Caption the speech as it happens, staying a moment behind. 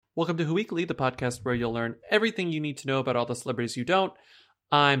Welcome to Who Weekly, the podcast where you'll learn everything you need to know about all the celebrities you don't.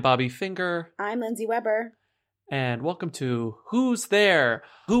 I'm Bobby Finger. I'm Lindsay Weber. And welcome to Who's There?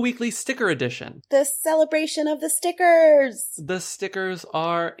 Who Weekly Sticker Edition. The celebration of the stickers. The stickers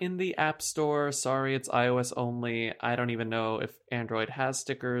are in the App Store. Sorry, it's iOS only. I don't even know if Android has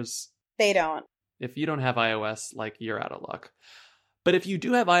stickers. They don't. If you don't have iOS, you're out of luck. But if you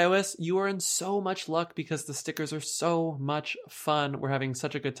do have iOS, you are in so much luck because the stickers are so much fun. We're having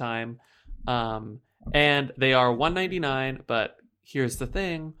such a good time. And they are $1.99, but here's the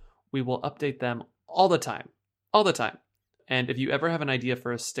thing. We will update them all the time. All the time. And if you ever have an idea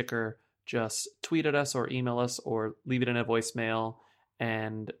for a sticker, just tweet at us or email us or leave it in a voicemail.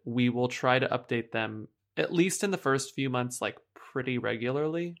 And we will try to update them at least in the first few months, pretty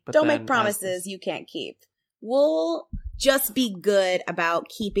regularly. But don't make promises you can't keep. We'll just be good about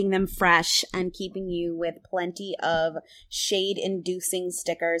keeping them fresh and keeping you with plenty of shade-inducing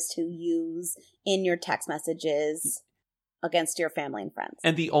stickers to use in your text messages against your family and friends.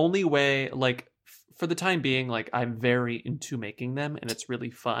 And the only way, for the time being, I'm very into making them and it's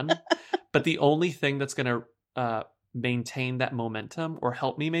really fun. But the only thing that's going to maintain that momentum or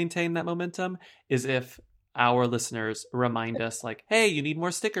help me maintain that momentum is if our listeners remind us hey, you need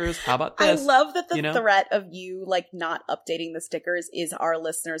more stickers. How about this? I love that the threat of you not updating the stickers is our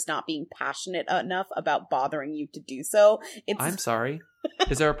listeners not being passionate enough about bothering you to do so. I'm sorry.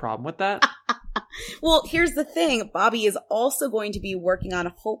 Is there a problem with that? Well, here's the thing. Bobby is also going to be working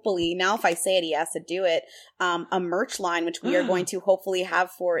on, hopefully, now if I say it, he has to do it, a merch line, which we are going to hopefully have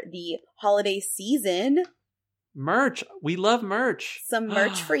for the holiday season. Merch. We love merch. Some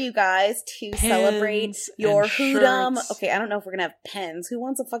merch for you guys to Pins celebrate your Hoodum. shirts. Okay, I don't know if we're going to have pens. Who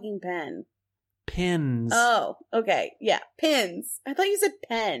wants a fucking pen? Pins. Oh, okay. Yeah, pins. I thought you said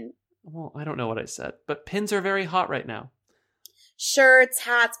pen. Well, I don't know what I said, but pins are very hot right now. Shirts,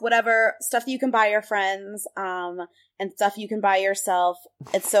 hats, whatever, stuff that you can buy your friends, and stuff you can buy yourself.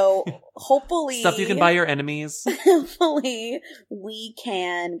 And so hopefully Stuff you can buy your enemies. hopefully we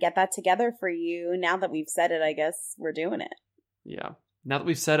can get that together for you. Now that we've said it, I guess we're doing it. Yeah. Now that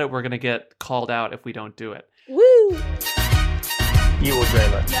we've said it, we're going to get called out if we don't do it. Woo! You will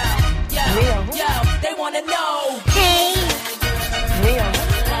dream it. Yo, they want to know. Hey,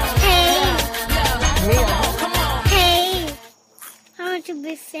 Come on. hey, I want to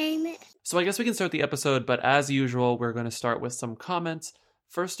be famous. So I guess we can start the episode, but as usual, we're going to start with some comments.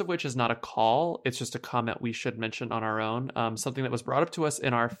 First of which is not a call. It's just a comment we should mention on our own. Something that was brought up to us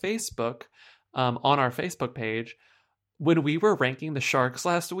in our Facebook, on our Facebook page. When we were ranking the Sharks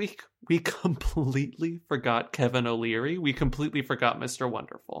last week, we completely forgot Kevin O'Leary. We completely forgot Mr.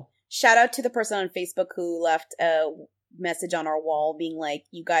 Wonderful. Shout out to the person on Facebook who left a message on our wall being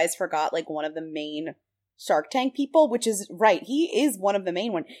you guys forgot one of the main Shark Tank people, which is right. He is one of the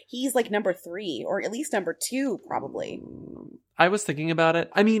main one. He's number 3 or at least number 2 probably. I was thinking about it.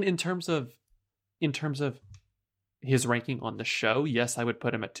 I mean, in terms of his ranking on the show, yes, I would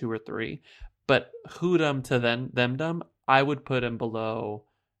put him at 2 or 3. But Hoodum to themdom, I would put him below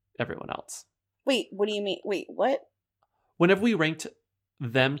everyone else. Wait, what do you mean? Wait, what? Whenever we ranked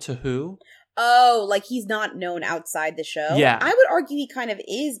them to who? Oh, he's not known outside the show? Yeah. I would argue he kind of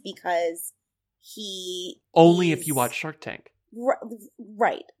is because he Only is- if you watch Shark Tank.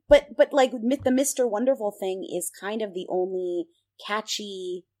 Right. But the Mr. Wonderful thing is kind of the only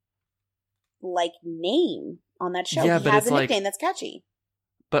catchy name on that show. Yeah, he but has it's a nickname that's catchy.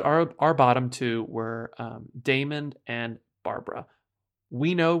 But our bottom 2 were Damon and Barbara.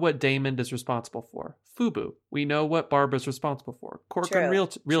 We know what Damon is responsible for. FUBU. We know what Barbara's responsible for. Corcoran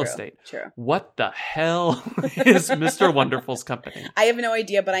Real Estate. True. What the hell is Mr. Wonderful's company? I have no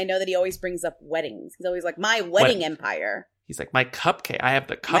idea, but I know that he always brings up weddings. He's always my wedding empire. He's like, my cupcake. I have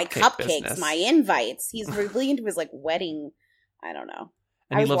the cupcake My cupcakes, business. my invites. He's really into his wedding. I don't know.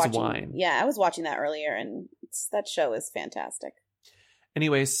 And he loves watching, wine. Yeah, I was watching that earlier, and that show is fantastic.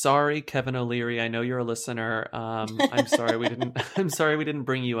 Anyway, sorry, Kevin O'Leary. I know you're a listener. I'm sorry we didn't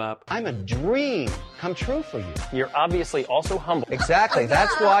bring you up. I'm a dream come true for you. You're obviously also humble. Exactly.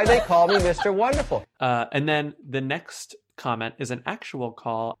 That's why they call me Mr. Wonderful. And then the next comment is an actual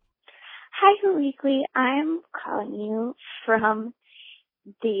call. Hi, Who Weekly. I'm calling you from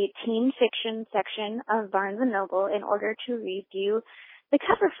the teen fiction section of Barnes & Noble in order to read you the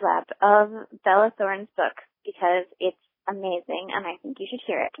cover flap of Bella Thorne's book because it's amazing and I think you should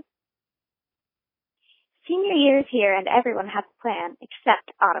hear it. Senior year is here and everyone has a plan except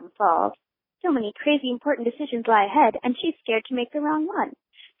Autumn Falls. So many crazy important decisions lie ahead and she's scared to make the wrong one.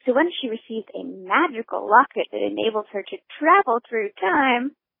 So when she receives a magical locket that enables her to travel through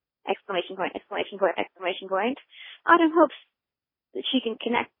time, exclamation point, exclamation point, exclamation point, Autumn hopes that she can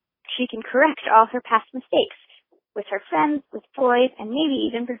connect she can correct all her past mistakes with her friends, with boys, and maybe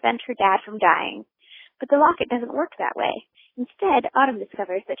even prevent her dad from dying. But the locket doesn't work that way. Instead, Autumn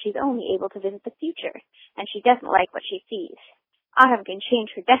discovers that she's only able to visit the future, and she doesn't like what she sees. Autumn can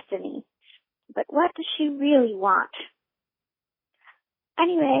change her destiny, but what does she really want?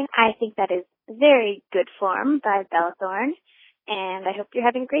 Anyway, I think that is very good form by Bella Thorne, and I hope you're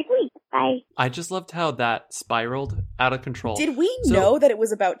having a great week. Bye. I just loved how that spiraled out of control. Did we know that it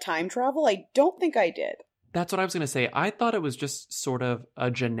was about time travel? I don't think I did. That's what I was going to say. I thought it was just sort of a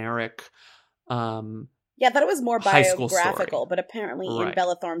generic Yeah, I thought it was more high school biographical, story. but apparently in Right.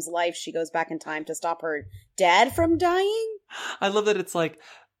 Bella Thorne's life, she goes back in time to stop her dad from dying. I love that it's like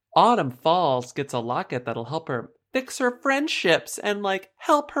Autumn Falls gets a locket that'll help her fix her friendships and like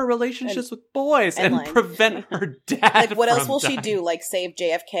help her relationships with boys and like- prevent her dad. Like, what else from will she dying. do? Like, save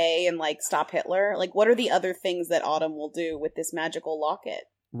JFK and like stop Hitler? Like, what are the other things that Autumn will do with this magical locket?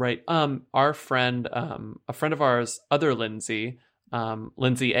 Right. Our friend, a friend of ours, other Lindsay,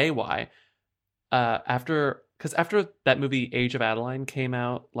 Lindsay AY, after that movie Age of Adeline came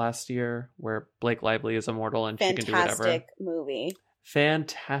out last year, where Blake Lively is immortal and she can do whatever. Fantastic movie.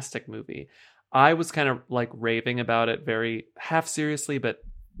 Fantastic movie. I was kind of like raving about it, very half seriously, but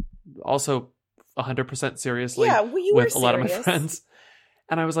also 100% seriously. Yeah, well, you with were a lot of my serious. friends.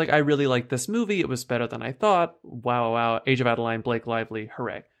 And I was like, I really like this movie. It was better than I thought. Wow, wow. Age of Adeline, Blake Lively,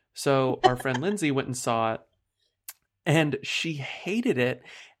 hooray. So our friend Lindsay went and saw it, and she hated it.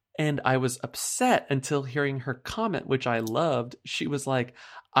 And I was upset until hearing her comment, which I loved. She was like,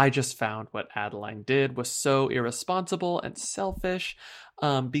 I just found what Adeline did was so irresponsible and selfish.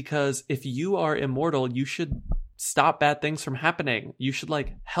 Because if you are immortal, you should stop bad things from happening. You should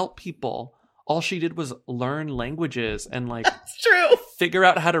like help people. All she did was learn languages and like It's true. figure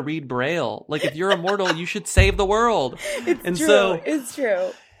out how to read Braille. Like if you're immortal, you should save the world. It's true. So It's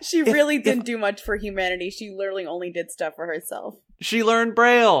true. She really didn't do much for humanity. She literally only did stuff for herself. she learned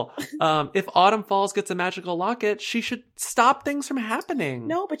Braille. If Autumn Falls gets a magical locket, she should stop things from happening.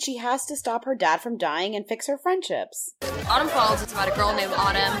 No, but she has to stop her dad from dying and fix her friendships. Autumn Falls is about a girl named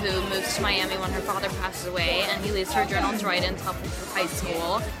Autumn who moves to Miami when her father passes away, and he leaves her journal to write in to help her through high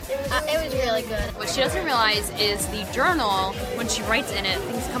school. It was really good. What she doesn't realize is the journal, when she writes in it,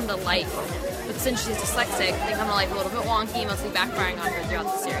 things come to life. But since she's dyslexic, they come to life a little bit wonky, mostly backfiring on her throughout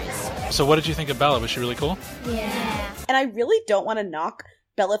the series. So what did you think of Bella? Was she really cool? Yeah. And I really don't want to knock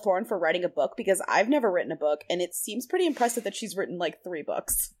Bella Thorne for writing a book because I've never written a book, and it seems pretty impressive that she's written like 3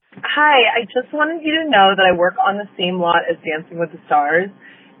 books. Hi, I just wanted you to know that I work on the same lot as Dancing with the Stars,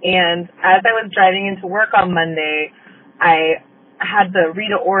 and as I was driving into work on Monday, I had the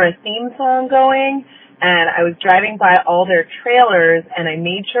Rita Ora theme song going, and I was driving by all their trailers, and I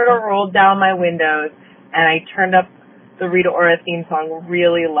made sure to roll down my windows, and I turned up the Rita Ora theme song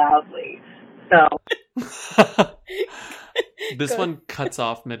really loudly. So This Good. one cuts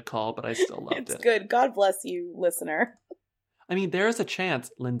off mid-call, but I still loved It's it. good. God bless you, listener. I mean, there is a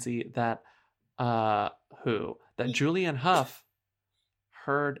chance, Lindsay, that Julianne Hough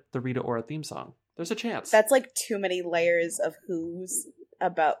heard the Rita Ora theme song. There's a chance. That's like too many layers of who's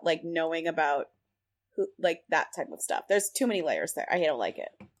about, like, knowing about who, like, that type of stuff. There's too many layers there. I don't like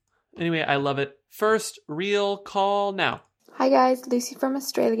it. Anyway, I love it. First real call now. Hi guys, Lucy from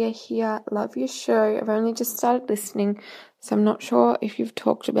Australia here. Love your show. I've only just started listening, so I'm not sure if you've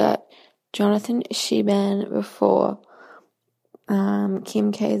talked about Jonathan Sheban before.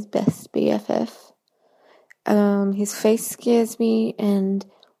 Kim K's best BFF. His face scares me, and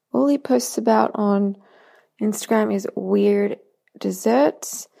all he posts about on Instagram is weird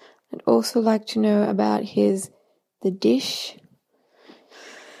desserts. I'd also like to know about the dish.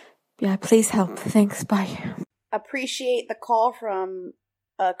 Yeah, please help. Thanks, bye. Appreciate the call from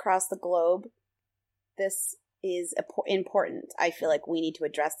across the globe. This is important. I feel like we need to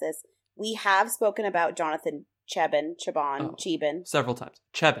address this. We have spoken about Jonathan Cheban. Several times.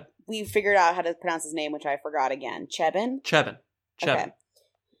 Chebin. We figured out how to pronounce his name, which I forgot again. Chebin? Chebin. Okay.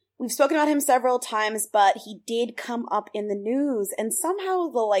 We've spoken about him several times, but he did come up in the news, and somehow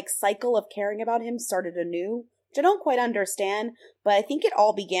the cycle of caring about him started anew, which I don't quite understand, but I think it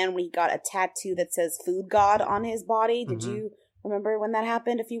all began when he got a tattoo that says Food God on his body. Did you remember when that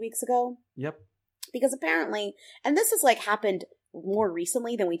happened a few weeks ago? Yep. Because apparently, and this has happened more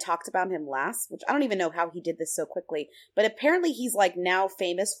recently than we talked about him last, which I don't even know how he did this so quickly, but apparently he's now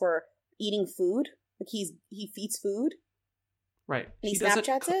famous for eating food. He feeds food. Right. And he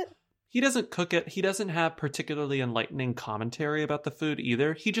Snapchats it? He doesn't cook it. He doesn't have particularly enlightening commentary about the food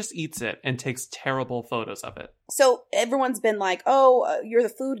either. He just eats it and takes terrible photos of it. So everyone's been like, oh, you're the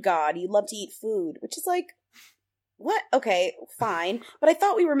food god. You love to eat food. Which is What? Okay, fine. But I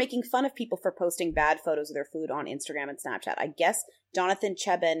thought we were making fun of people for posting bad photos of their food on Instagram and Snapchat. I guess Jonathan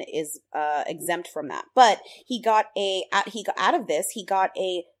Cheban is exempt from that. But he got a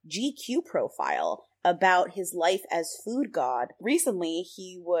GQ profile about his life as food god. Recently,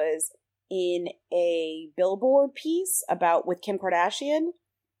 he was in a Billboard piece with Kim Kardashian.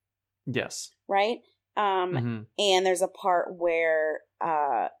 Yes. Right? And there's a part where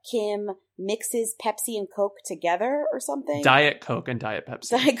Kim mixes Pepsi and Coke together or something. Diet Coke and Diet Pepsi.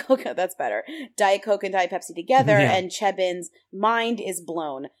 Diet Coke, that's better. Diet Coke and Diet Pepsi together, and Cheban's mind is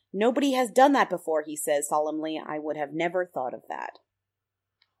blown. Nobody has done that before, he says solemnly. I would have never thought of that.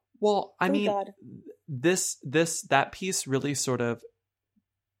 Well, I mean, that piece really sort of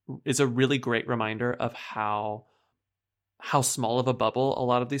is a really great reminder of how small of a bubble a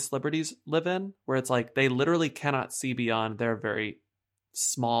lot of these celebrities live in, where it's like they literally cannot see beyond their very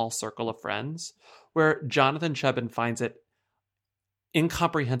small circle of friends, where Jonathan Cheban finds it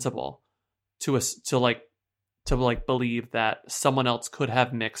incomprehensible to believe that someone else could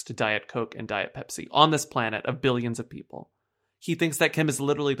have mixed Diet Coke and Diet Pepsi on this planet of billions of people. He thinks that Kim is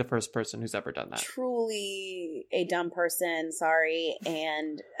literally the first person who's ever done that. Truly a dumb person, sorry,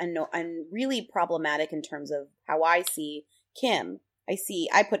 and really problematic in terms of how I see Kim. I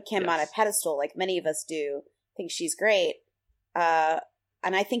put Kim on a pedestal like many of us do. Think she's great.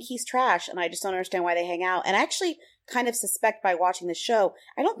 And I think he's trash, and I just don't understand why they hang out. And I actually kind of suspect by watching the show,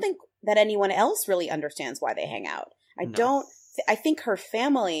 I don't think that anyone else really understands why they hang out. I think her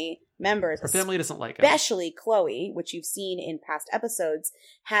family members, her family doesn't like him. Especially Chloe, which you've seen in past episodes,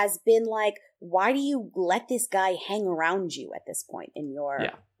 has been like, why do you let this guy hang around you at this point in your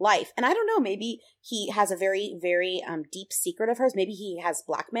life? And I don't know, maybe he has a very, very deep secret of hers. Maybe he has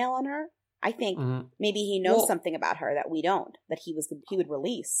blackmail on her. I think maybe he knows something about her that we don't, that he would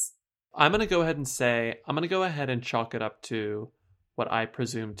release. I'm going to go ahead and chalk it up to what I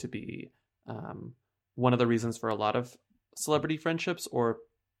presume to be one of the reasons for a lot of celebrity friendships, or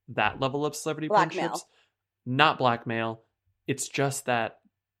that level of celebrity friendships. Not blackmail. It's just that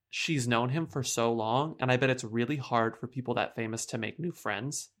she's known him for so long, and I bet it's really hard for people that famous to make new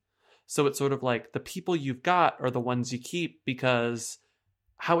friends. So it's sort of like the people you've got are the ones you keep, because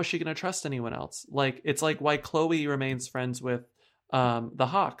how is she going to trust anyone else? Like, it's like why Chloe remains friends with the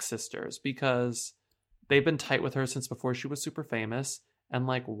Hawk sisters, because they've been tight with her since before she was super famous. And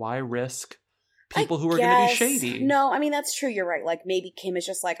like, why risk people who are going to be shady? No, I mean, that's true. You're right. Like, maybe Kim is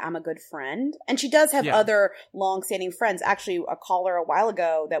just like, I'm a good friend. And she does have other long-standing friends. Actually, a caller a while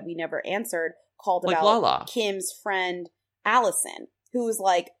ago that we never answered called like about Lala. Kim's friend Allison, who is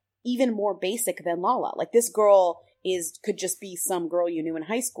like even more basic than Lala. Like, this girl could just be some girl you knew in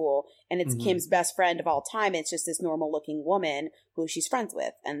high school, and it's Kim's best friend of all time. It's just this normal looking woman who she's friends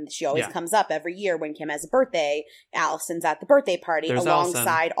with, and she always comes up every year when Kim has a birthday. Allison's at the birthday party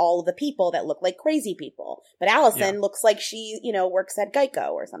alongside all of the people that look like crazy people, but Allison looks like she works at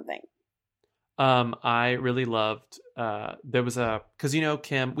Geico or something. I really loved there was because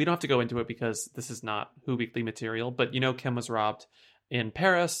Kim, we don't have to go into it because this is not Who Weekly material, but Kim was robbed in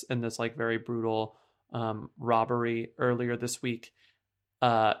Paris in this like very brutal robbery earlier this week.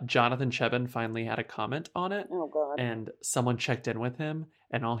 Jonathan Cheban finally had a comment on it. Oh God. And someone checked in with him,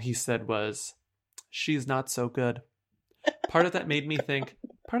 and all he said was, "She's not so good." Part of that made me think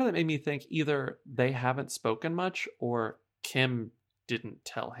either they haven't spoken much, or Kim didn't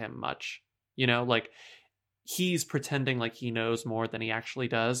tell him much. Like, he's pretending like he knows more than he actually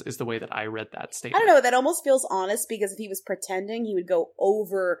does, is the way that I read that statement. I don't know, that almost feels honest, because if he was pretending, he would go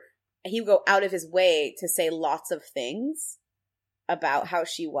out of his way to say lots of things about how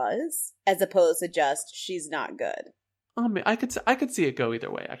she was, as opposed to just, she's not good. I could see it go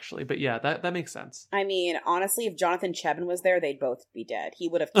either way, actually. But yeah, that makes sense. I mean, honestly, if Jonathan Cheban was there, they'd both be dead. He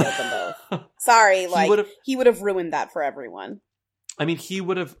would have killed them both. Sorry, he would have ruined that for everyone. I mean, he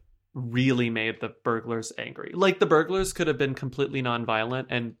would have really made the burglars angry. Like, the burglars could have been completely nonviolent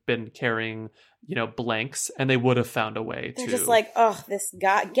and been carrying, blanks, and they would have found a way They're just like, oh, this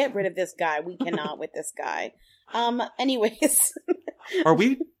guy, get rid of this guy. We cannot with this guy. Anyways.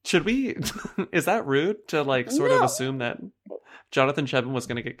 Should we, is that rude to sort of assume that Jonathan Cheban was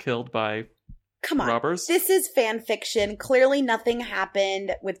going to get killed by robbers? This is fan fiction. Clearly nothing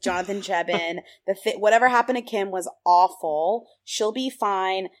happened with Jonathan Cheban. Whatever happened to Kim was awful. She'll be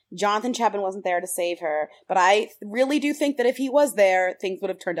fine. Jonathan Cheban wasn't there to save her. But I really do think that if he was there, things would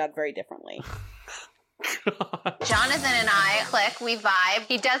have turned out very differently. Jonathan and I click, we vibe.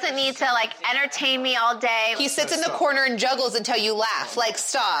 He doesn't need to entertain me all day. He sits in the corner and juggles until you laugh.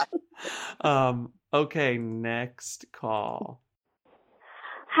 Stop. Okay, next call.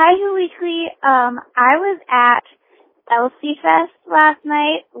 Hi, Who Weekly. I was at Elsie Fest last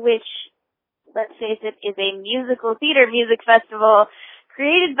night, which, let's face it, is a musical theater music festival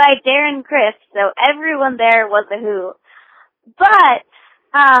created by Darren Criss, so everyone there was a Who. But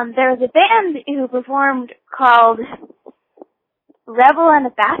there was a band who performed called Rebel and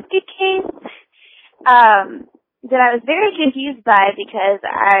a Basket Case that I was very confused by because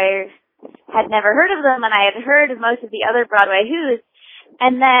I had never heard of them and I had heard of most of the other Broadway Who's.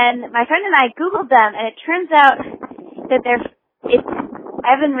 And then my friend and I Googled them, and it turns out that it's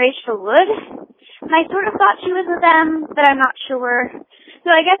Evan Rachel Wood. And I sort of thought she was with them, but I'm not sure. So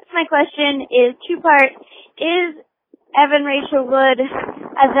I guess my question is two-part. Is Evan Rachel Wood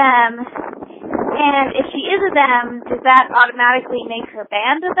a them? And if she is a them, does that automatically make her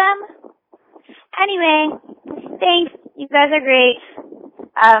band a them? Anyway, thanks. You guys are great.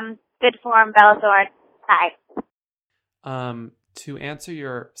 Good form, Bella Thorne. Bye. To answer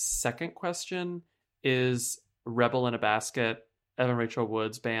your second question, is Rebel in a Basket, Evan Rachel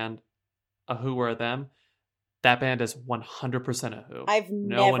Wood's band, a Who or a them? That band is 100% a Who. I've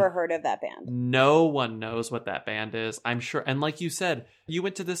never heard of that band. No one knows what that band is, I'm sure. And like you said, you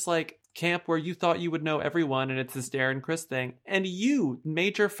went to this like camp where you thought you would know everyone, and it's this Darren Criss thing, and you,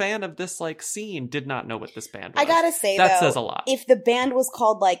 major fan of this like scene, did not know what this band was. I gotta say, that though, says a lot. If the band was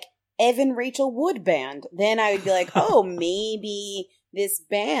called like Evan Rachel Wood Band, then I would be like, oh, maybe this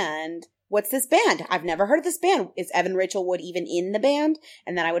band. What's this band? I've never heard of this band. Is Evan Rachel Wood even in the band?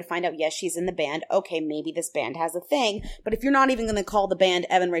 And then I would find out, yes, she's in the band. Okay, maybe this band has a thing. But if you're not even going to call the band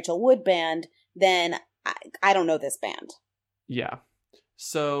Evan Rachel Wood Band, then I don't know this band. Yeah.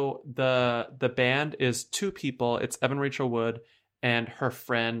 So the band is two people. It's Evan Rachel Wood and her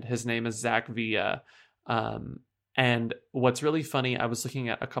friend. His name is Zach Villa. And what's really funny, I was looking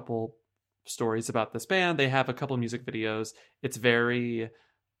at a couple stories about this band. They have a couple music videos. It's very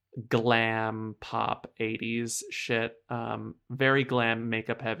glam pop 80s shit, very glam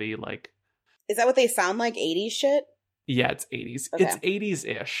makeup heavy. Like, is that what they sound like? 80s shit? Yeah, it's 80s. Okay. It's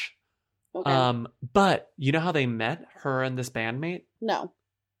 80s ish. Okay. But you know how they met, her and this bandmate? No.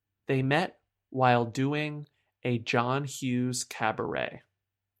 They met while doing a John Hughes cabaret.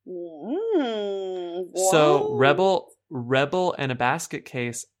 So Rebel and a Basket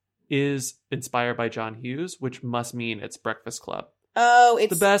Case is inspired by John Hughes, which must mean it's Breakfast Club. Oh,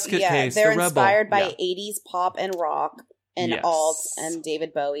 it's the Basket Case. They're the inspired Rebel. by 80s pop and rock and alt and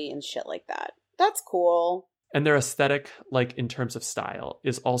David Bowie and shit like that. That's cool. And their aesthetic, like in terms of style,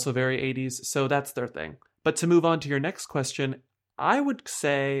 is also very 80s. So that's their thing. But to move on to your next question, I would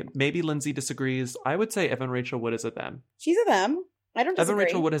say, maybe Lindsay disagrees, I would say Evan Rachel Wood is a them. She's a them. I don't disagree. Evan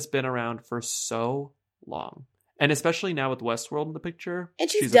Rachel Wood has been around for so long. And especially now with Westworld in the picture. And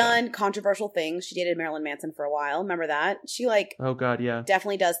she's done controversial things. She dated Marilyn Manson for a while. Remember that? She oh god, yeah,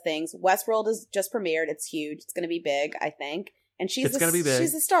 definitely does things. Westworld is just premiered. It's huge. It's going to be big, I think. And she's going to be big.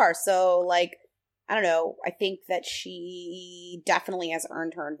 She's a star. So like, I don't know. I think that she definitely has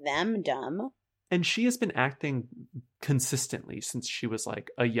earned her them-dom. And she has been acting consistently since she was like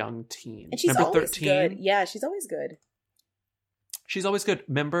a young teen. And she's always 13? Good. Yeah, she's always good. She's always good.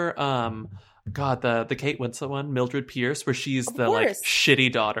 Remember, God, the Kate Winslet one, Mildred Pierce, where she's the like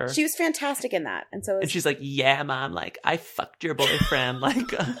shitty daughter. She was fantastic in that, and she's like, "Yeah, mom, like I fucked your boyfriend." Like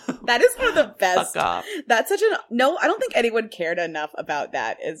that is one of the best. Fuck off. That's such no. I don't think anyone cared enough about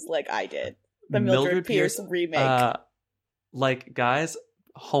that as like I did. The Mildred Pierce remake. Like, guys,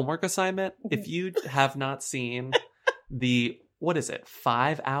 homework assignment. If you have not seen the. What is it?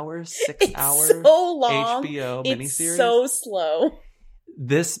 5 hours? 6 hours? So long. HBO miniseries. It's so slow.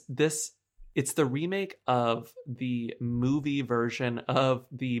 This it's the remake of the movie version of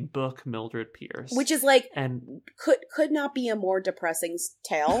the book Mildred Pierce, which is like and could not be a more depressing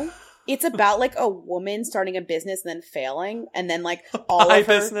tale. It's about like a woman starting a business and then failing, and then like all of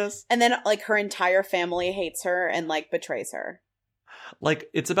her business, and then like her entire family hates her and like betrays her. Like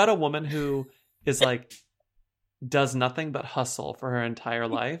it's about a woman who is like. Does nothing but hustle for her entire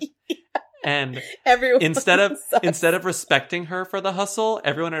life. Yeah. And everyone instead of respecting her for the hustle,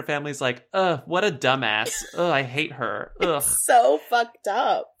 everyone in her family's like, ugh, what a dumbass. Ugh, I hate her. Ugh. It's so fucked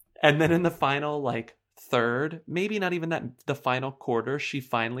up. And then in the final like third, maybe not even that, the final quarter, she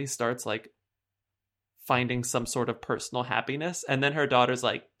finally starts like finding some sort of personal happiness. And then her daughter's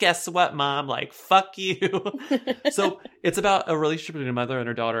like, guess what, mom? Like, fuck you. So it's about a relationship between a mother and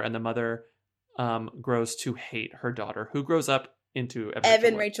her daughter, and the mother grows to hate her daughter, who grows up into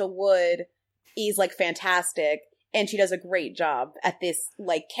Evan Rachel Wood. Is like fantastic, and she does a great job at this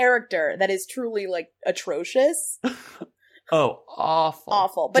like character that is truly like atrocious. Oh, awful.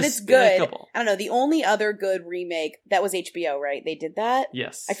 Awful. But it's good. Despicable. I don't know. The only other good remake, that was HBO, right? They did that?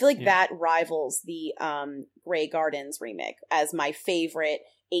 Yes. I feel like that rivals the Grey Gardens remake as my favorite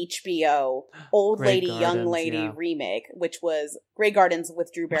HBO old Grey lady, Gardens, young lady yeah. remake, which was Grey Gardens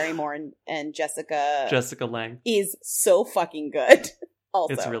with Drew Barrymore and Jessica Lange. is so fucking good.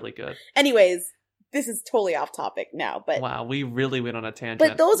 Also. It's really good. Anyways, this is totally off topic now, but Wow, we really went on a tangent.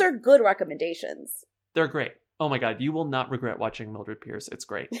 but those are good recommendations. They're great. Oh my god, you will not regret watching Mildred Pierce. It's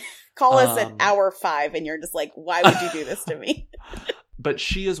great. Call us at hour 5 and you're just like, why would you do this to me? But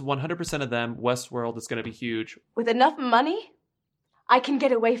she is 100% of them. Westworld is going to be huge. With enough money, I can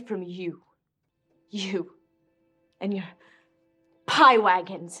get away from you. You. And your pie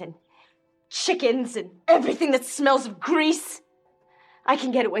wagons and chickens and everything that smells of grease. I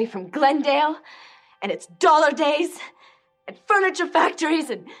can get away from Glendale and its dollar days and furniture factories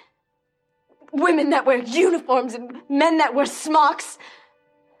and women that wear uniforms and men that wear smocks.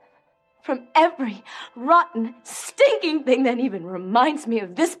 From every rotten, stinking thing that even reminds me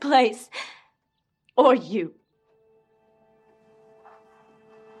of this place or you.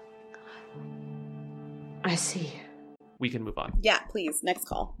 I see. We can move on. Yeah, please. Next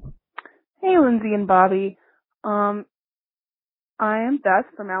call. Hey, Lindsay and Bobby. I am Beth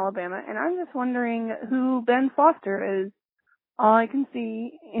from Alabama, and I'm just wondering who Ben Foster is. All I can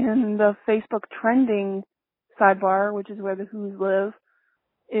see in the Facebook trending sidebar, which is where the Who's live,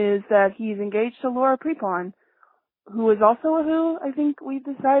 is that he's engaged to Laura Prepon, who is also a Who, I think we've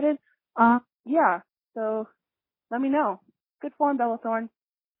decided. Yeah, so let me know. Good form, Bella Thorne.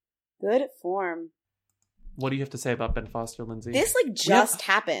 Good form. What do you have to say about Ben Foster, Lindsay? This just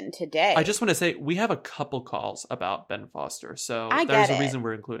happened today. I just want to say we have a couple calls about Ben Foster, so I there's get a it. reason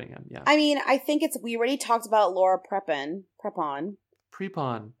we're including him. Yeah. I mean, I think we already talked about Laura Prepon. I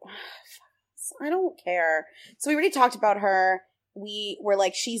don't care. So we already talked about her. We were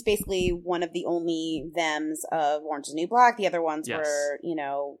like, she's basically one of the only thems of Orange is the New Black. The other ones were,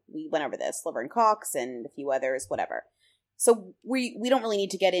 we went over this, Laverne Cox and a few others, whatever. So we don't really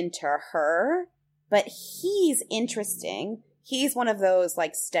need to get into her, but he's interesting. He's one of those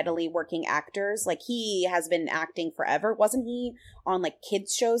like steadily working actors. Like he has been acting forever. Wasn't he on like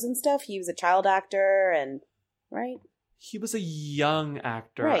kids shows and stuff? He was a child actor and right? He was a young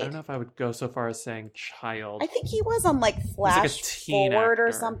actor. Right. I don't know if I would go so far as saying child. I think he was on like Flash Forward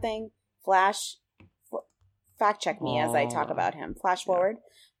or something. Fact check me as I talk about him. Flash Forward.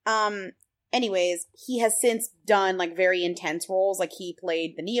 Anyways, he has since done like very intense roles. Like he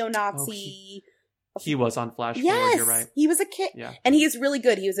played the neo-Nazi. He was on Flash yes, Forward, you're right. He was a kid. Yeah. And he is really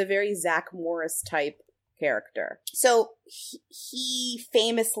good. He was a very Zach Morris type character. So he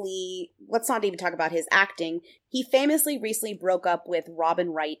famously, let's not even talk about his acting. He famously recently broke up with Robin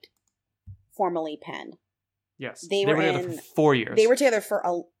Wright, formerly Penn. Yes. They were together for 4 years. They were together for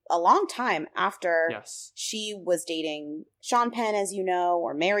a long time after yes. she was dating Sean Penn, as you know,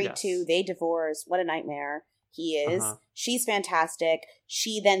 or married to. They divorced. What a nightmare he is. She's fantastic.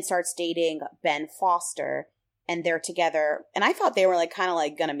 She then starts dating Ben Foster, and they're together. And I thought they were like kind of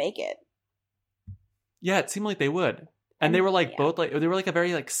like gonna make it. Yeah, it seemed like they would. And they were like both like they were like a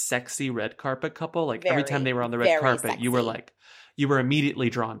very like sexy red carpet couple. Like every time they were on the red carpet, sexy. you were immediately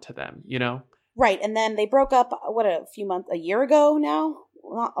drawn to them, you know? Right. And then they broke up a year ago now?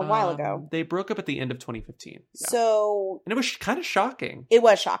 Not a while ago. They broke up at the end of 2015. Yeah. So and it was kind of shocking. It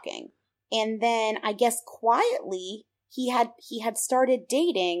was shocking. And then I guess quietly he had started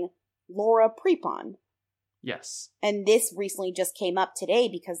dating Laura Prepon. Yes. And this recently just came up today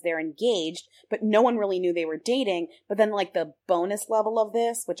because they're engaged, but no one really knew they were dating. But then like the bonus level of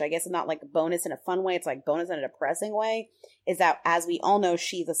this, which I guess is not like a bonus in a fun way, it's like bonus in a depressing way, is that as we all know,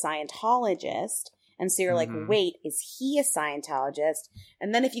 she's a Scientologist. And so you're like, wait, is he a Scientologist?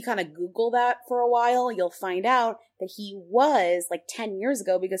 And then if you kind of Google that for a while, you'll find out that he was like 10 years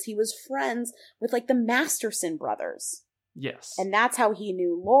ago because he was friends with like the Masterson brothers. Yes. And that's how he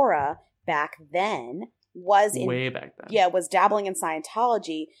knew Laura back then. Way back then. Yeah, was dabbling in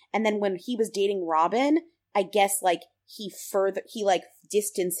Scientology. And then when he was dating Robin, I guess like he like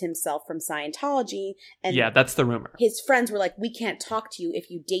distanced himself from Scientology. And yeah, that's the rumor. His friends were like, we can't talk to you if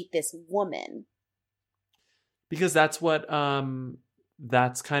you date this woman. Because that's kind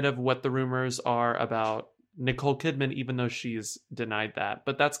of what the rumors are about Nicole Kidman, even though she's denied that.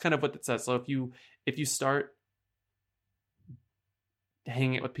 But that's kind of what it says. So if you start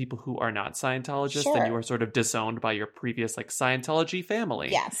hanging out with people who are not Scientologists, then you are sort of disowned by your previous like Scientology family.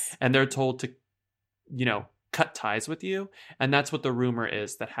 Yes. And they're told to, cut ties with you. And that's what the rumor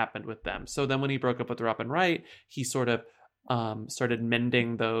is that happened with them. So then when he broke up with Robin Wright, he sort of started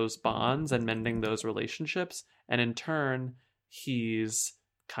mending those bonds and mending those relationships. And in turn, he's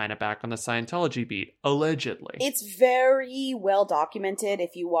kind of back on the Scientology beat, allegedly. It's very well documented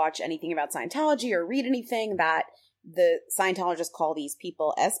if you watch anything about Scientology or read anything that the Scientologists call these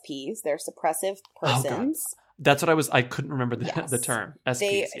people SPs. They're suppressive persons. Oh, that's what I couldn't remember the term. SPs,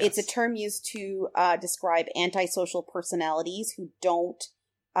 yes. It's a term used to describe antisocial personalities who don't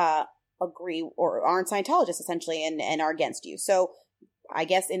agree or aren't Scientologists, essentially, and are against you. So I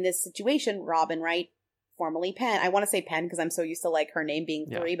guess in this situation, Robin Wright, formerly Penn, I want to say Penn because I'm so used to like her name being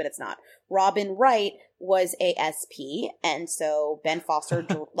three, but it's not. Robin Wright was a SP, and so Ben Foster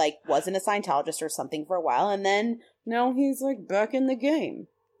like wasn't a Scientologist or something for a while, and then now he's like back in the game.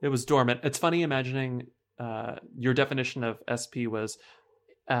 It was dormant. It's funny imagining your definition of SP was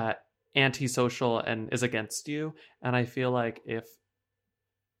antisocial and is against you, and I feel like if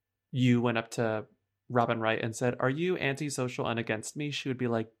you went up to Robin Wright and said, "Are you antisocial and against me?" she would be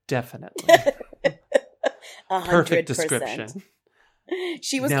like, "Definitely." 100%. Perfect description.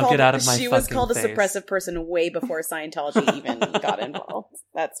 She was now called. Get out of my she was called face. a suppressive person way before Scientology even got involved.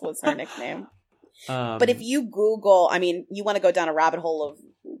 That was her nickname. But if you Google, I mean, you want to go down a rabbit hole of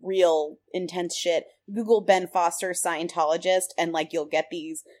real intense shit, Google Ben Foster Scientologist, and like you'll get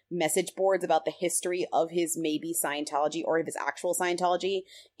these message boards about the history of his maybe Scientology or of his actual Scientology,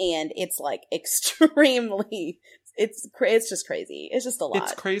 and it's like extremely, it's just crazy. It's just a lot.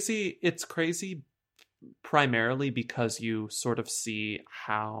 It's crazy primarily because you sort of see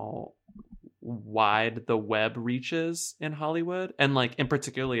how wide the web reaches in Hollywood, and like in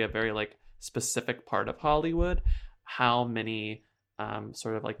particularly a very like specific part of Hollywood, how many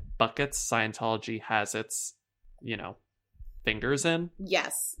sort of like buckets Scientology has its, fingers in.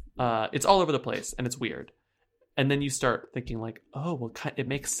 Yes. It's all over the place and it's weird. And then you start thinking like, oh, well, it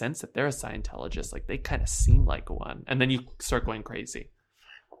makes sense that they're a Scientologist. Like they kind of seem like one. And then you start going crazy.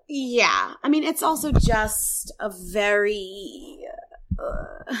 Yeah. I mean, it's also just a very,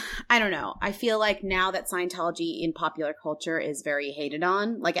 I don't know. I feel like now that Scientology in popular culture is very hated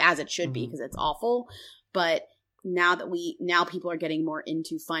on, like as it should be because it's awful. But now people are getting more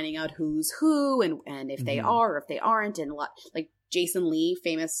into finding out who's who and if they are or if they aren't, and like Jason Lee,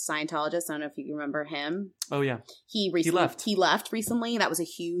 famous Scientologist. I don't know if you remember him. Oh yeah, he left recently. That was a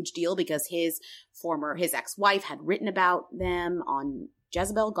huge deal because his ex-wife had written about them on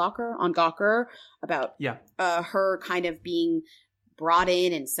Jezebel Gawker about her kind of being brought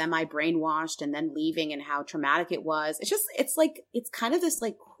in and semi-brainwashed and then leaving and how traumatic it was. It's kind of this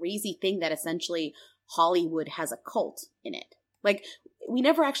like crazy thing that essentially Hollywood has a cult in it. Like we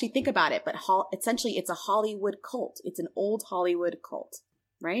never actually think about it, but essentially it's a Hollywood cult. It's an old Hollywood cult,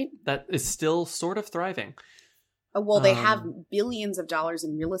 right? That is still sort of thriving. Well, they have billions of dollars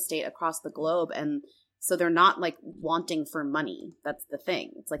in real estate across the globe, and so they're not like wanting for money. That's the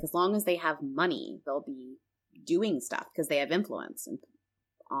thing. It's like as long as they have money, they'll be doing stuff because they have influence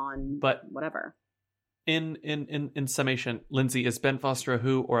on whatever. In summation, Lindsay, is Ben Foster a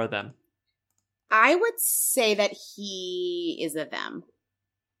who or a them? I would say that he is a them.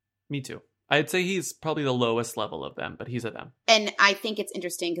 Me too. I'd say he's probably the lowest level of them, but he's a them. And I think it's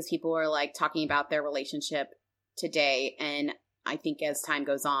interesting because people are like talking about their relationship today, and I think as time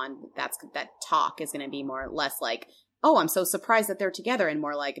goes on, that talk is going to be more or less like, oh, I'm so surprised that they're together, and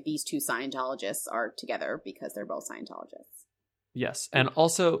more like these two Scientologists are together because they're both Scientologists. Yes, and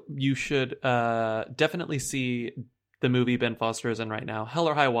also you should definitely see the movie Ben Foster is in right now, Hell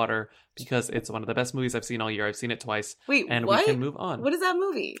or High Water, because it's one of the best movies I've seen all year. I've seen it twice. Wait, and what? We can move on. What is that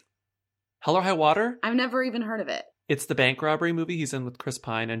movie? Hell or High Water? I've never even heard of it. It's the bank robbery movie he's in with Chris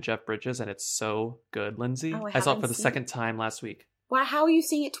Pine and Jeff Bridges, and it's so good, Lindsay. Oh, I saw it for the second time last week. Well, how are you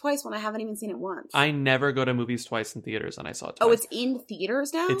seeing it twice when I haven't even seen it once? I never go to movies twice in theaters, and I saw it twice. Oh, it's in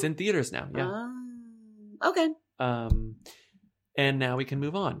theaters now? It's in theaters now, yeah. Okay. And now we can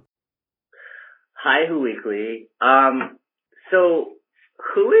move on. Hi, Who Weekly. So,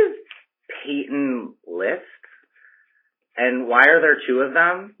 who is Peyton List? And why are there two of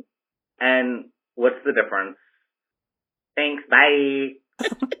them? And what's the difference? Thanks, bye.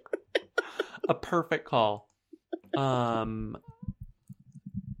 A perfect call.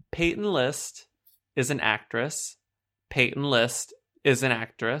 Peyton List is an actress. Peyton List is an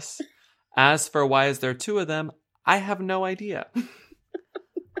actress. As for why is there two of them, I have no idea.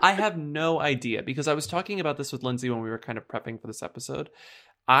 I have no idea, because I was talking about this with Lindsay when we were kind of prepping for this episode.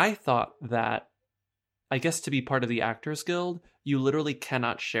 I thought that, I guess to be part of the Actors Guild, you literally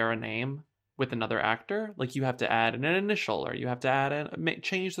cannot share a name with another actor. Like you have to add an initial, or you have to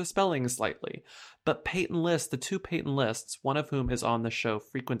change the spelling slightly. But Peyton List, the two Peyton Lists, one of whom is on the show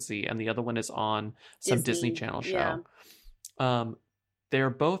Frequency and the other one is on some Disney Channel show. they're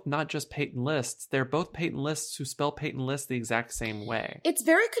both not just Peyton Lists. They're both Peyton Lists who spell Peyton List the exact same way. It's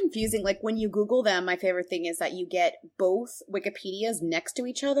very confusing. Like when you Google them, my favorite thing is that you get both Wikipedias next to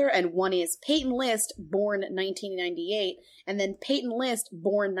each other, and one is Peyton List, born 1998, and then Peyton List,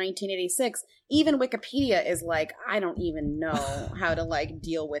 born 1986. Even Wikipedia is like, I don't even know how to like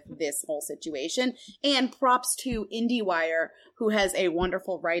deal with this whole situation. And props to IndieWire, who has a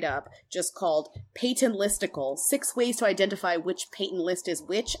wonderful write-up just called Peyton Listicle, 6 ways to identify which Peyton List is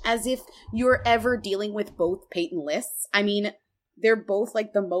which, as if you're ever dealing with both Peyton Lists. I mean, they're both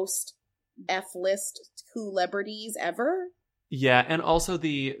like the most F-list celebrities ever. Yeah, and also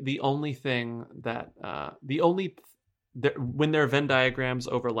the only thing that when their Venn diagrams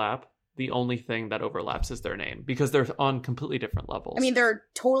overlap, the only thing that overlaps is their name, because they're on completely different levels. I mean, they're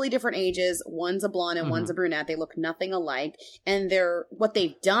totally different ages. One's a blonde and one's a brunette. They look nothing alike. And what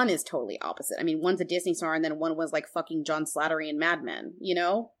they've done is totally opposite. I mean, one's a Disney star and then one was like fucking John Slattery in Mad Men, you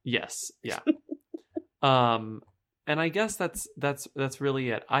know? Yes. Yeah. And I guess that's really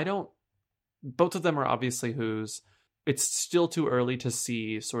it. Both of them are obviously who's. It's still too early to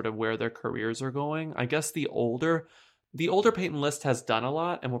see sort of where their careers are going. I guess the older Peyton List has done a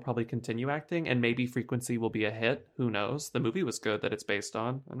lot and will probably continue acting, and maybe Frequency will be a hit. Who knows? The movie was good that it's based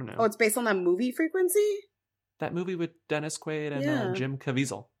on. I don't know. Oh, it's based on that movie Frequency? That movie with Dennis Quaid and Jim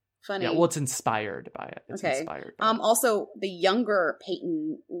Caviezel. Funny. Yeah, well, it's inspired by it. It's inspired by it. Also, the younger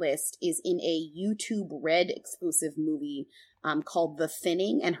Peyton List is in a YouTube Red exclusive movie called The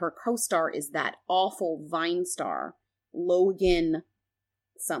Thinning, and her co-star is that awful Vine star, Logan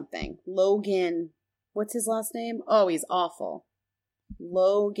something. What's his last name? Oh, he's awful.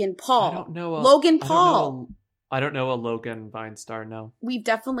 Logan Paul. I don't know. Logan Paul. I don't know a Logan Vine star, no. We've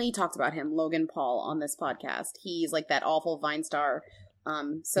definitely talked about him, Logan Paul, on this podcast. He's like that awful Vine star.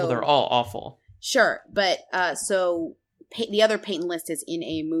 So they're all awful. Sure, but the other Peyton List is in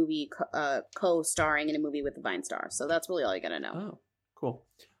a movie co-starring in a movie with the Vine star. So that's really all you gotta know. Oh, cool.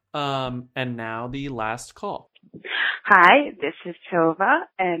 And now the last call. Hi, this is Tova,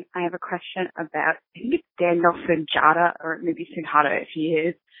 and I have a question about, I think it's Daniel Sunjata, or maybe Sunjata if he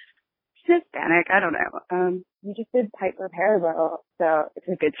is. He's Hispanic, I don't know. We just did Piper Perabo, so it's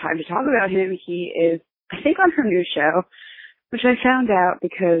a good time to talk about him. He is, I think, on her new show, which I found out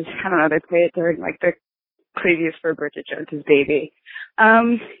because, I don't know, they play it during, like, the previews for Bridget Jones's Baby.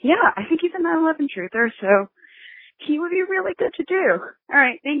 Yeah, I think he's a 9/11 truther, so he would be really good to do. All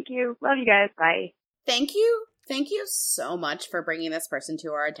right, thank you. Love you guys. Bye. Thank you. Thank you so much for bringing this person to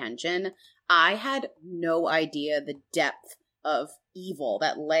our attention. I had no idea the depth of evil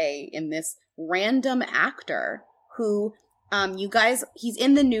that lay in this random actor who, you guys, he's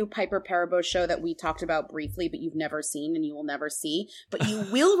in the new Piper Perabo show that we talked about briefly, but you've never seen and you will never see. But you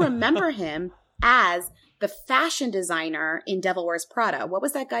will remember him as the fashion designer in Devil Wears Prada. What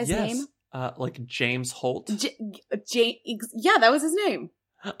was that guy's name? Like James Holt. Yeah, that was his name.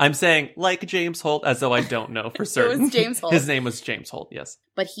 I'm saying like James Holt as though I don't know for certain. It was James Holt. His name was James Holt, yes.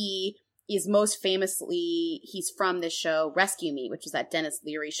 But he is most famously, he's from this show Rescue Me, which was that Dennis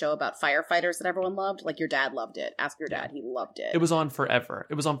Leary show about firefighters that everyone loved. Like your dad loved it. Ask your dad, he loved it. It was on forever.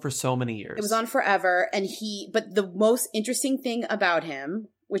 It was on for so many years. It was on forever. And but the most interesting thing about him,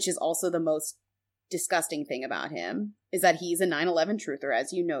 which is also the most disgusting thing about him, is that he's a 9/11 truther,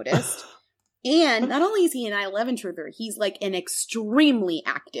 as you noticed. And not only is he a 9/11 truther, he's like an extremely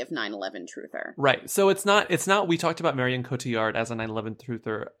active 9/11 truther. Right. So it's not, we talked about Marion Cotillard as a 9/11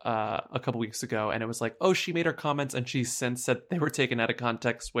 truther a couple weeks ago, and it was like, oh, she made her comments and she since said they were taken out of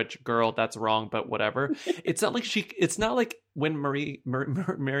context, which, girl, that's wrong, but whatever. It's not like when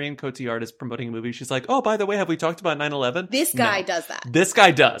Marion Cotillard is promoting a movie, she's like, oh, by the way, have we talked about 9/11? This guy does that. This guy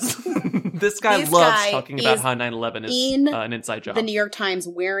does. This guy loves talking about how 9/11 is an inside job. The New York Times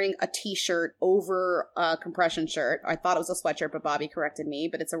wearing a t-shirt over a compression shirt. I thought it was a sweatshirt, but Bobby corrected me,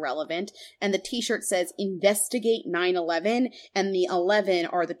 but it's irrelevant. And the t-shirt says, investigate 9/11, and the 11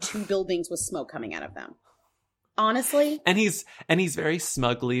 are the 2 buildings with smoke coming out of them. Honestly. And he's very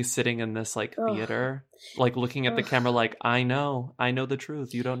smugly sitting in this like theater, like looking at the camera like, I know the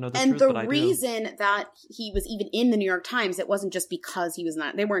truth. You don't know the truth, but I do. And the reason that he was even in the New York Times, it wasn't just because he was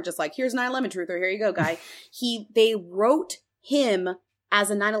not, they weren't just like, here's 9/11 truther, here you go, guy. They wrote him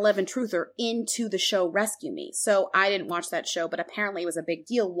as a 9/11 truther into the show Rescue Me. So I didn't watch that show, but apparently it was a big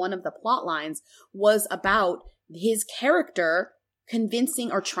deal. One of the plot lines was about his character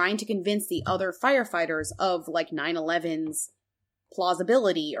convincing or trying to convince the other firefighters of like 9/11's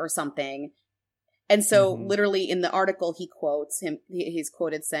plausibility or something. And so literally in the article he's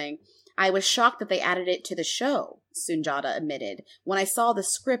quoted saying, I was shocked that they added it to the show, Sunjata admitted. When I saw the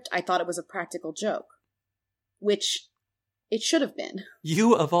script, I thought it was a practical joke. Which It should have been.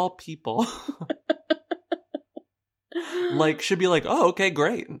 You of all people. Like, should be like, oh, okay,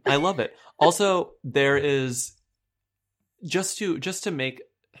 great. I love it. Also, there is just to make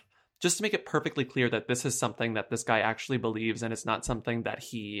it perfectly clear that this is something that this guy actually believes and it's not something that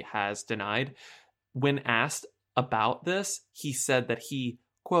he has denied. When asked about this, he said that he,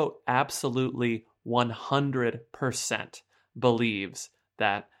 quote, absolutely 100% believes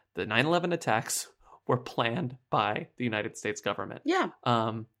that the 9/11 attacks were planned by the United States government. Yeah.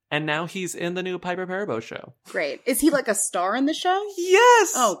 And now he's in the new Piper Perabo show. Great. Is he like a star in the show?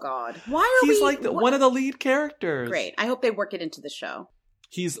 Yes. Oh God. Why are He's like one of the lead characters. Great. I hope they work it into the show.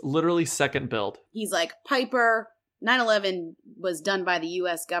 He's literally second billed. He's like, Piper, 9/11 was done by the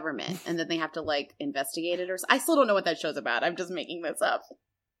U.S. government, and then they have to like investigate it, or I still don't know what that show's about. I'm just making this up.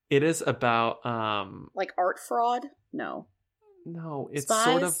 It is about like art fraud. No, it's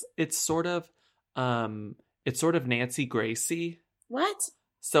Spies? sort of Nancy Gracie. What?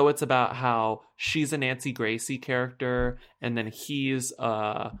 So it's about how she's a Nancy Gracie character, and then he's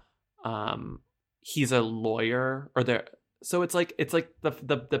a lawyer, or there. So it's like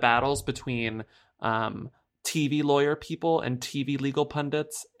the battles between TV lawyer people and TV legal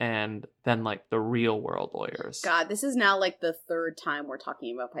pundits, and then like the real world lawyers. God, this is now like the third time we're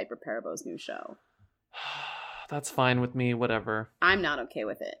talking about Piper Perabo's new show. That's fine with me. Whatever. I'm not okay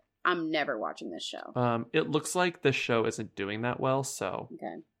with it. I'm never watching this show. It looks like this show isn't doing that well, so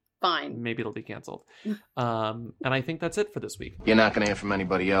okay, fine. Maybe it'll be canceled. And I think that's it for this week. You're not going to hear from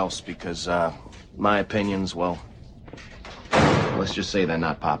anybody else because my opinions, well, let's just say they're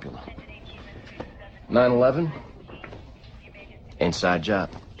not popular. 9/11, inside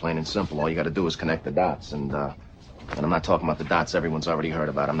job, plain and simple. All you got to do is connect the dots, and I'm not talking about the dots everyone's already heard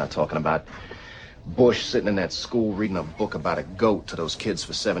about. I'm not talking about Bush sitting in that school reading a book about a goat to those kids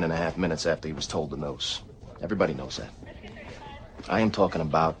for 7.5 minutes after he was told to nose. Everybody knows that. I am talking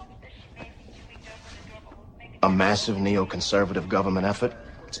about a massive neoconservative government effort.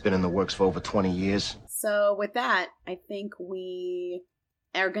 It's been in the works for over 20 years. So with that, I think we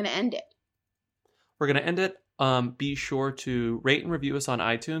are going to end it. We're going to end it. Be sure to rate and review us on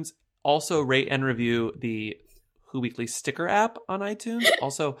iTunes. Also, rate and review the Who Weekly sticker app on iTunes.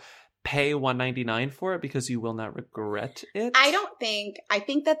 Also, pay $1.99 for it because you will not regret it. I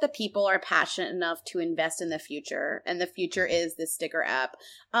think that the people are passionate enough to invest in the future, and the future is this sticker app.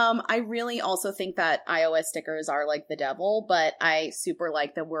 I really also think that iOS stickers are like the devil, but I super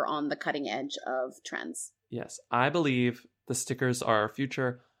like that we're on the cutting edge of trends. Yes, I believe the stickers are our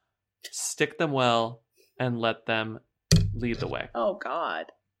future. Stick them well and let them lead the way. Oh,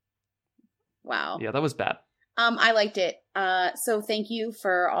 God. Wow. Yeah, that was bad. I liked it. So thank you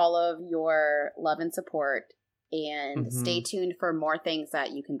for all of your love and support, and stay tuned for more things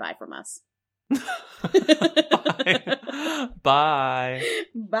that you can buy from us. Bye.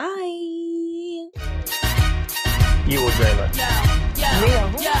 Bye. You will dream it.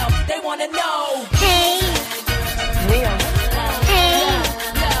 Yo, they want to know. Hey. Neo. Hey.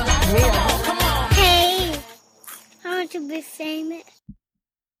 Neo. Come on. Hey. I want to be famous.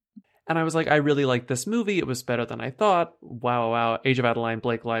 And I was like, I really liked this movie. It was better than I thought. Wow. Age of Adeline,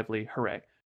 Blake Lively, hooray.